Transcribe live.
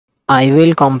I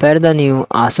will compare the new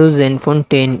Asus Zenfone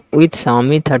 10 with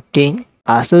Xiaomi 13.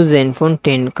 Asus Zenfone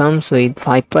 10 comes with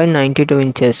 5.92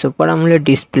 inches Super AMOLED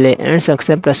display and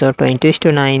success ratio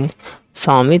 20:9.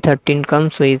 Xiaomi 13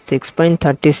 comes with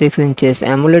 6.36 inches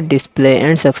AMOLED display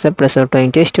and success ratio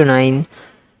 20:9.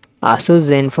 Asus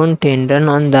Zenfone 10 run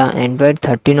on the Android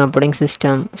 13 operating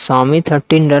system. Xiaomi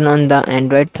 13 run on the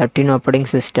Android 13 operating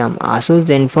system. Asus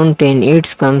Zenfone 10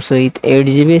 it comes with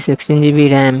 8GB,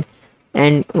 16GB RAM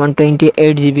and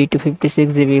 128GB to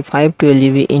 56GB,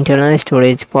 512GB internal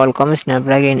storage. Qualcomm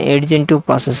Snapdragon 8 Gen 2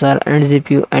 processor and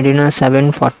GPU Adreno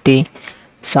 740.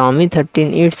 Xiaomi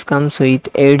 13 it comes with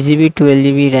 8GB,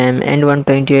 12GB RAM and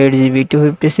 128GB to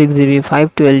 56GB,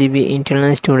 512GB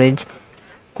internal storage.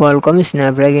 Qualcomm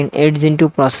Snapdragon 8 Gen 2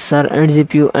 processor and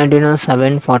GPU Adreno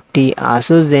 740.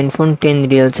 Asus Zenfone 10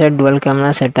 real set dual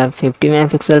camera setup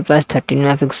 50MP plus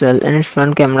 13MP and its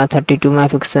front camera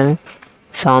 32MP.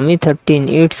 Xiaomi 13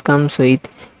 it comes with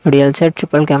real set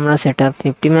triple camera setup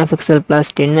 50MP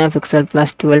plus 10MP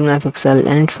plus 12MP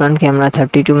and its front camera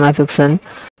 32MP.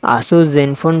 Asus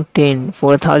Zenfone 10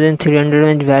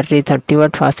 4300 mAh battery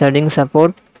 30W fast charging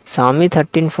support. Xiaomi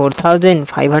 13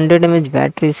 4500 mAh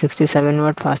battery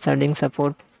 67W fast charging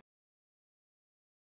support.